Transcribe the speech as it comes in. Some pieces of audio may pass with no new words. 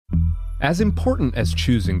As important as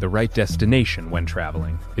choosing the right destination when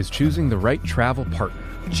traveling is choosing the right travel partner.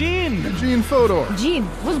 Gene Fodor. Gene,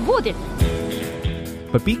 was будет?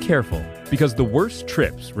 But be careful, because the worst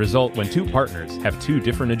trips result when two partners have two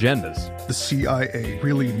different agendas. The CIA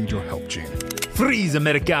really need your help, Gene. Freeze,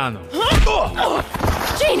 Americano!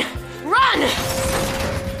 Gene, run!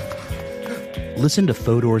 Listen to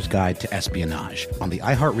Fodor's Guide to Espionage on the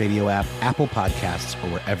iHeartRadio app, Apple Podcasts, or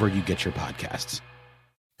wherever you get your podcasts.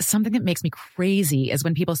 Something that makes me crazy is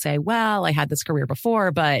when people say, well, I had this career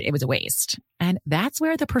before, but it was a waste. And that's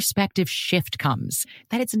where the perspective shift comes,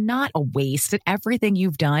 that it's not a waste, that everything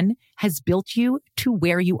you've done has built you to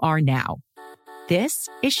where you are now. This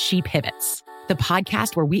is She Pivots, the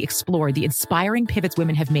podcast where we explore the inspiring pivots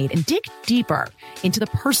women have made and dig deeper into the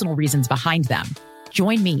personal reasons behind them.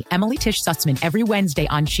 Join me, Emily Tish Sussman, every Wednesday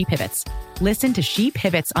on She Pivots. Listen to She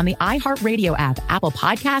Pivots on the iHeartRadio app, Apple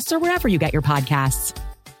Podcasts, or wherever you get your podcasts.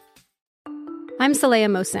 I'm Saleha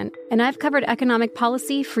Mohsin, and I've covered economic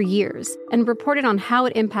policy for years and reported on how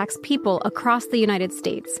it impacts people across the United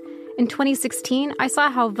States. In 2016, I saw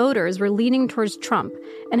how voters were leaning towards Trump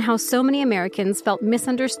and how so many Americans felt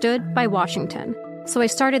misunderstood by Washington. So I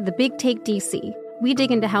started The Big Take DC. We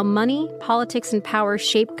dig into how money, politics, and power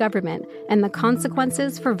shape government and the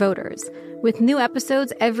consequences for voters. With new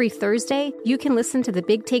episodes every Thursday, you can listen to The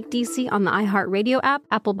Big Take DC on the iHeartRadio app,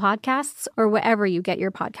 Apple Podcasts, or wherever you get your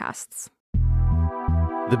podcasts.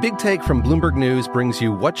 The Big Take from Bloomberg News brings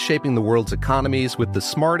you what's shaping the world's economies with the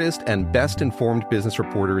smartest and best-informed business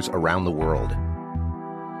reporters around the world.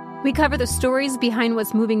 We cover the stories behind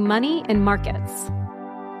what's moving money and markets.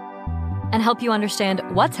 And help you understand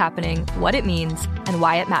what's happening, what it means, and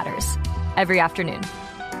why it matters. Every afternoon.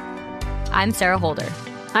 I'm Sarah Holder.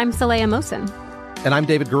 I'm Saleha Mohsin. And I'm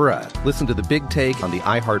David Gura. Listen to The Big Take on the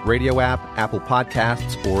iHeartRadio app, Apple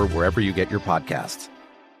Podcasts, or wherever you get your podcasts.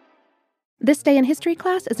 This Day in History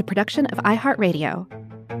class is a production of iHeartRadio.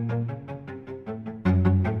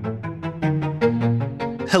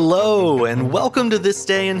 Hello, and welcome to This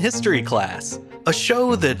Day in History class, a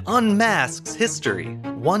show that unmasks history,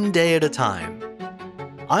 one day at a time.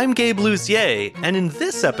 I'm Gabe Luzier, and in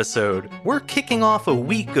this episode, we're kicking off a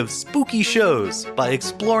week of spooky shows by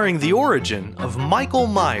exploring the origin of Michael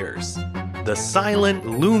Myers, the silent,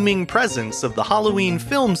 looming presence of the Halloween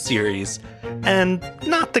film series, and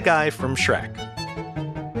not the guy from Shrek.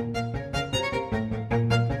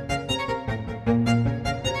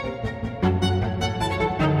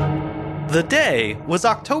 The day was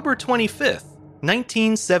October 25th,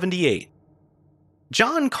 1978.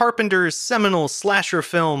 John Carpenter's seminal slasher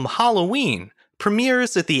film Halloween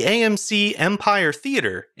premieres at the AMC Empire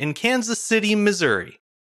Theater in Kansas City, Missouri.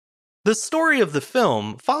 The story of the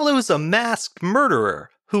film follows a masked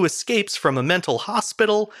murderer who escapes from a mental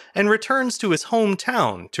hospital and returns to his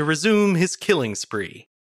hometown to resume his killing spree.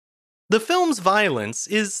 The film's violence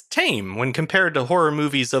is tame when compared to horror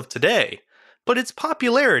movies of today, but its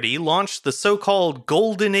popularity launched the so-called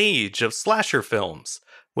golden age of slasher films,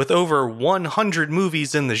 with over 100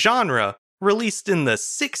 movies in the genre released in the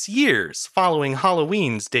 6 years following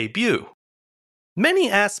Halloween's debut. Many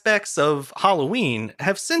aspects of Halloween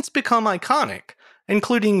have since become iconic,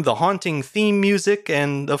 including the haunting theme music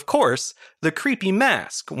and, of course, the creepy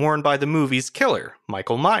mask worn by the movie's killer,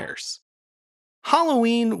 Michael Myers.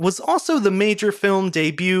 Halloween was also the major film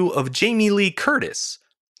debut of Jamie Lee Curtis,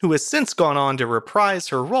 who has since gone on to reprise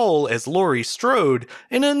her role as Laurie Strode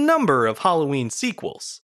in a number of Halloween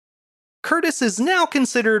sequels. Curtis is now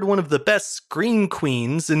considered one of the best scream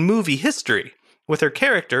queens in movie history, with her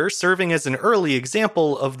character serving as an early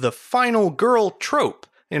example of the final girl trope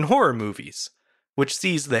in horror movies, which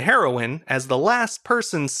sees the heroine as the last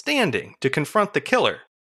person standing to confront the killer.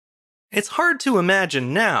 It's hard to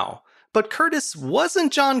imagine now, but Curtis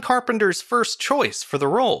wasn't John Carpenter's first choice for the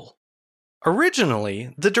role.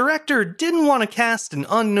 Originally, the director didn't want to cast an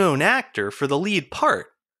unknown actor for the lead part,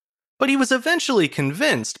 but he was eventually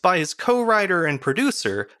convinced by his co-writer and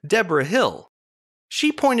producer, Deborah Hill.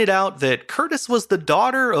 She pointed out that Curtis was the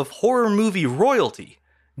daughter of horror movie royalty,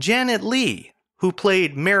 Janet Leigh, who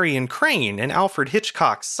played Marion Crane in Alfred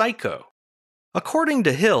Hitchcock's Psycho. According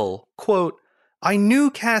to Hill, quote, "I knew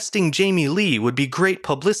casting Jamie Lee would be great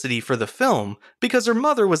publicity for the film because her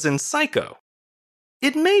mother was in Psycho."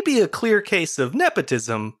 It may be a clear case of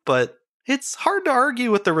nepotism, but it's hard to argue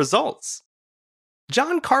with the results.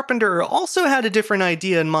 John Carpenter also had a different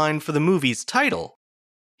idea in mind for the movie's title.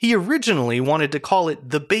 He originally wanted to call it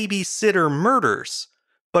The Babysitter Murders,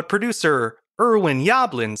 but producer Irwin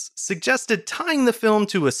Yablans suggested tying the film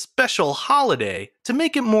to a special holiday to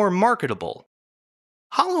make it more marketable.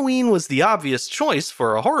 Halloween was the obvious choice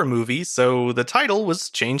for a horror movie, so the title was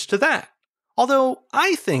changed to that. Although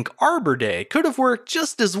I think Arbor Day could have worked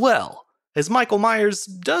just as well, as Michael Myers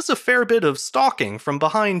does a fair bit of stalking from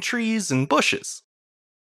behind trees and bushes.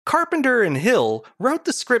 Carpenter and Hill wrote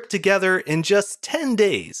the script together in just 10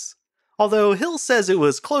 days, although Hill says it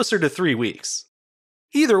was closer to 3 weeks.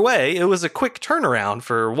 Either way, it was a quick turnaround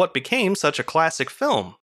for what became such a classic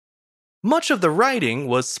film. Much of the writing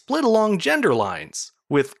was split along gender lines,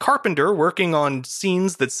 with Carpenter working on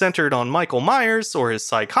scenes that centered on Michael Myers or his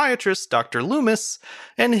psychiatrist, Dr. Loomis,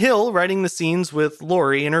 and Hill writing the scenes with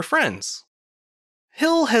Laurie and her friends.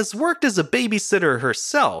 Hill has worked as a babysitter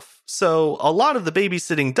herself, so a lot of the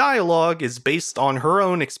babysitting dialogue is based on her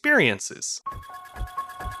own experiences.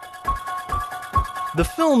 The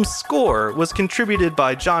film's score was contributed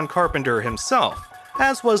by John Carpenter himself,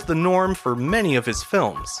 as was the norm for many of his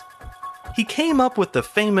films. He came up with the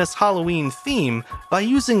famous Halloween theme by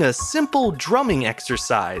using a simple drumming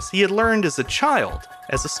exercise he had learned as a child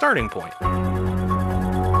as a starting point.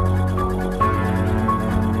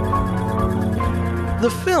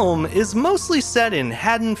 The film is mostly set in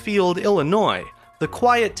Haddonfield, Illinois, the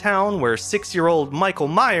quiet town where 6-year-old Michael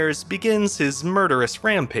Myers begins his murderous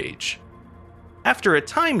rampage. After a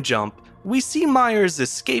time jump, we see Myers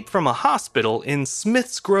escape from a hospital in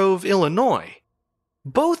Smiths Grove, Illinois.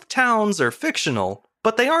 Both towns are fictional,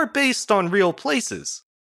 but they are based on real places.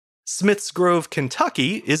 Smiths Grove,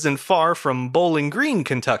 Kentucky isn't far from Bowling Green,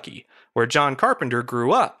 Kentucky, where John Carpenter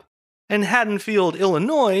grew up. And Haddonfield,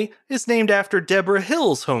 Illinois is named after Deborah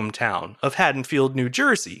Hill's hometown of Haddonfield, New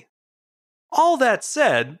Jersey. All that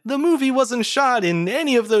said, the movie wasn't shot in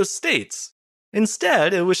any of those states.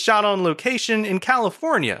 Instead, it was shot on location in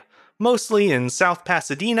California, mostly in South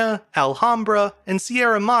Pasadena, Alhambra, and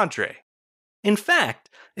Sierra Madre. In fact,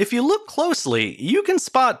 if you look closely, you can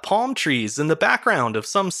spot palm trees in the background of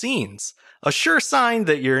some scenes, a sure sign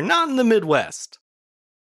that you're not in the Midwest.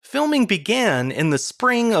 Filming began in the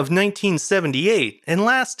spring of 1978 and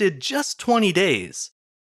lasted just 20 days.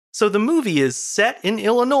 So the movie is set in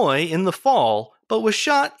Illinois in the fall, but was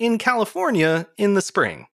shot in California in the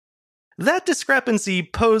spring. That discrepancy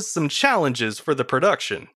posed some challenges for the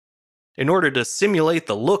production. In order to simulate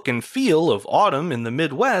the look and feel of autumn in the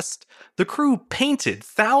Midwest, the crew painted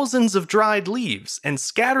thousands of dried leaves and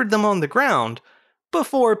scattered them on the ground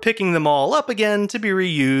before picking them all up again to be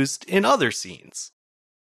reused in other scenes.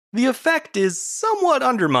 The effect is somewhat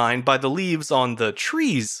undermined by the leaves on the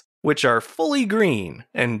trees, which are fully green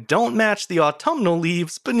and don't match the autumnal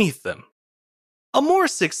leaves beneath them. A more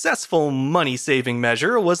successful money-saving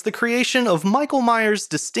measure was the creation of Michael Myers'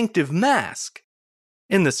 distinctive mask.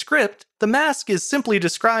 In the script, the mask is simply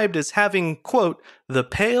described as having, quote, the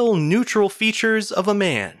pale, neutral features of a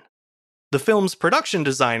man. The film's production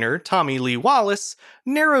designer, Tommy Lee Wallace,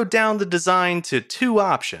 narrowed down the design to 2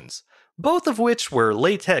 options, both of which were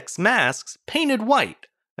latex masks painted white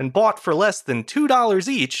and bought for less than $2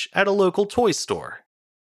 each at a local toy store.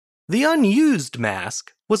 The unused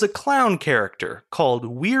mask was a clown character called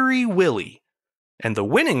Weary Willie, and the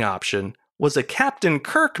winning option was a Captain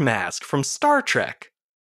Kirk mask from Star Trek,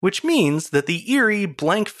 which means that the eerie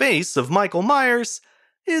blank face of Michael Myers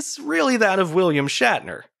is really that of William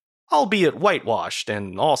Shatner, albeit whitewashed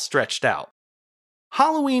and all stretched out.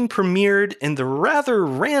 Halloween premiered in the rather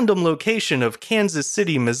random location of Kansas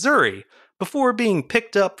City, Missouri, before being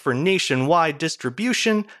picked up for nationwide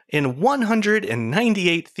distribution in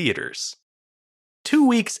 198 theaters. 2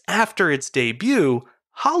 weeks after its debut,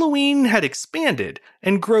 Halloween had expanded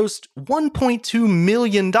and grossed $1.2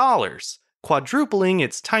 million, quadrupling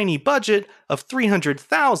its tiny budget of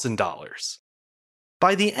 $300,000.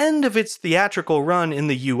 By the end of its theatrical run in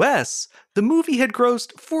the US, the movie had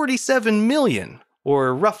grossed $47 million,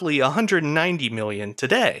 or roughly $190 million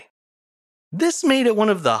today. This made it one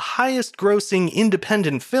of the highest-grossing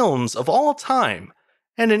independent films of all time,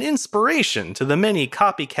 and an inspiration to the many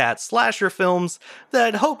copycat slasher films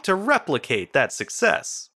that hope to replicate that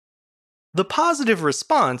success. The positive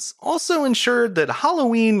response also ensured that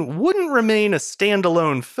Halloween wouldn't remain a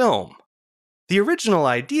standalone film. The original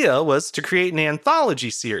idea was to create an anthology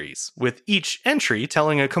series, with each entry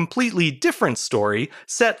telling a completely different story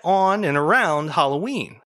set on and around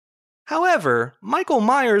Halloween. However, Michael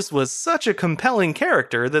Myers was such a compelling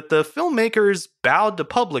character that the filmmakers bowed to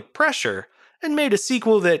public pressure and made a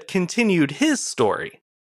sequel that continued his story.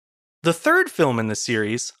 The third film in the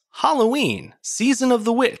series, Halloween, Season of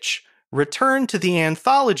the Witch, returned to the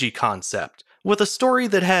anthology concept with a story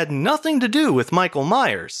that had nothing to do with Michael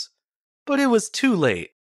Myers. But it was too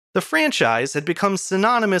late. The franchise had become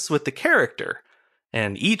synonymous with the character,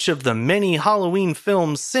 and each of the many Halloween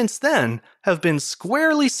films since then have been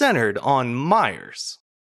squarely centered on Myers.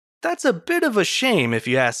 That's a bit of a shame if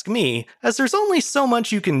you ask me, as there's only so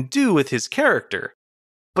much you can do with his character.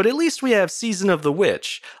 But at least we have Season of the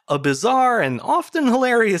Witch, a bizarre and often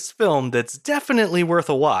hilarious film that's definitely worth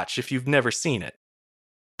a watch if you've never seen it.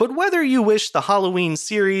 But whether you wish the Halloween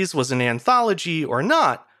series was an anthology or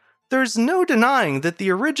not, there's no denying that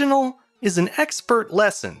the original is an expert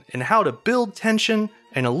lesson in how to build tension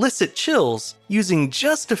and elicit chills using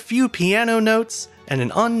just a few piano notes and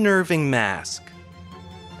an unnerving mask.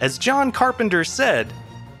 As John Carpenter said,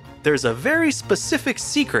 there's a very specific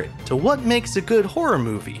secret to what makes a good horror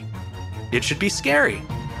movie. It should be scary.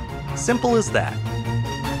 Simple as that.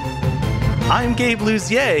 I'm Gabe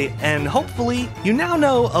Luzier, and hopefully you now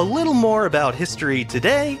know a little more about history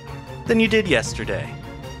today than you did yesterday.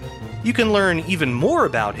 You can learn even more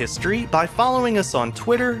about history by following us on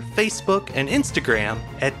Twitter, Facebook, and Instagram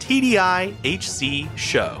at TDIHC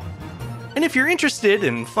Show. And if you're interested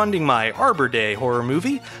in funding my Arbor Day horror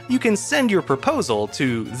movie, you can send your proposal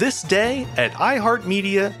to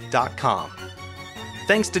thisday@iheartmedia.com.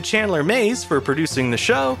 Thanks to Chandler Mays for producing the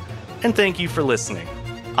show, and thank you for listening.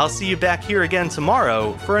 I'll see you back here again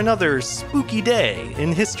tomorrow for another spooky day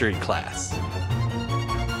in history class.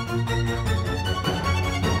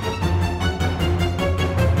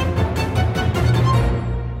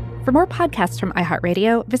 For more podcasts from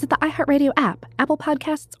iHeartRadio, visit the iHeartRadio app, Apple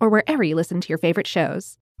Podcasts, or wherever you listen to your favorite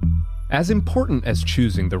shows. As important as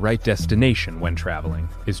choosing the right destination when traveling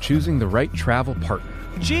is choosing the right travel partner.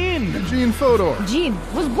 Gene Fodor. Gene,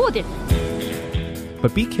 was будет?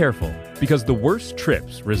 But be careful, because the worst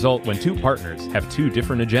trips result when two partners have two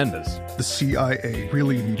different agendas. The CIA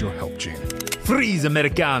really need your help, Gene. Freeze,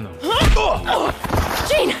 Americano!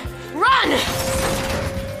 Gene, run!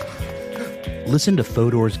 Listen to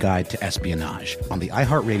Fodor's Guide to Espionage on the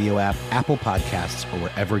iHeartRadio app, Apple Podcasts, or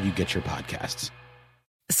wherever you get your podcasts.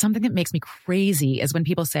 Something that makes me crazy is when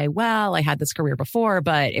people say, well, I had this career before,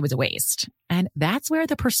 but it was a waste. And that's where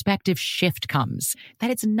the perspective shift comes, that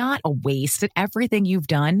it's not a waste, that everything you've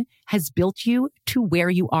done has built you to where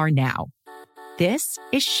you are now. This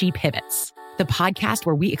is She Pivots, the podcast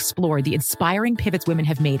where we explore the inspiring pivots women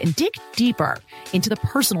have made and dig deeper into the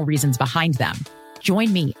personal reasons behind them.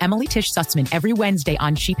 Join me, Emily Tish Sussman, every Wednesday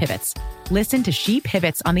on She Pivots. Listen to She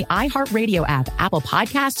Pivots on the iHeartRadio app, Apple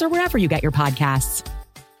Podcasts, or wherever you get your podcasts.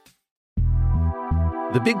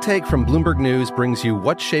 The Big Take from Bloomberg News brings you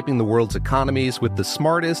what's shaping the world's economies with the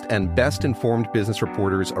smartest and best-informed business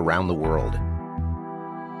reporters around the world.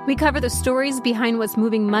 We cover the stories behind what's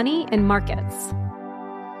moving money and markets,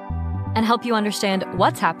 and help you understand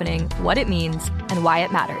what's happening, what it means, and why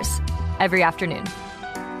it matters every afternoon.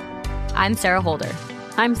 I'm Sarah Holder.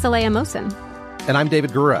 I'm Saleha Mohsin. And I'm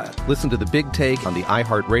David Gura. Listen to The Big Take on the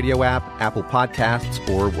iHeartRadio app, Apple Podcasts,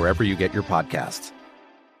 or wherever you get your podcasts.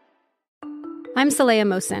 I'm Saleha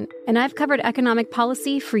Mohsin, and I've covered economic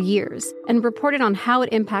policy for years and reported on how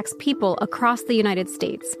it impacts people across the United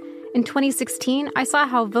States. In 2016, I saw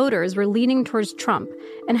how voters were leaning towards Trump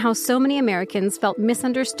and how so many Americans felt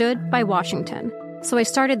misunderstood by Washington. So I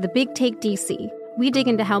started The Big Take DC. We dig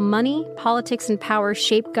into how money, politics, and power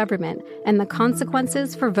shape government and the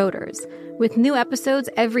consequences for voters. With new episodes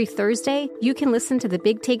every Thursday, you can listen to The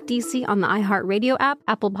Big Take DC on the iHeartRadio app,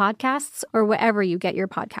 Apple Podcasts, or wherever you get your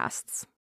podcasts.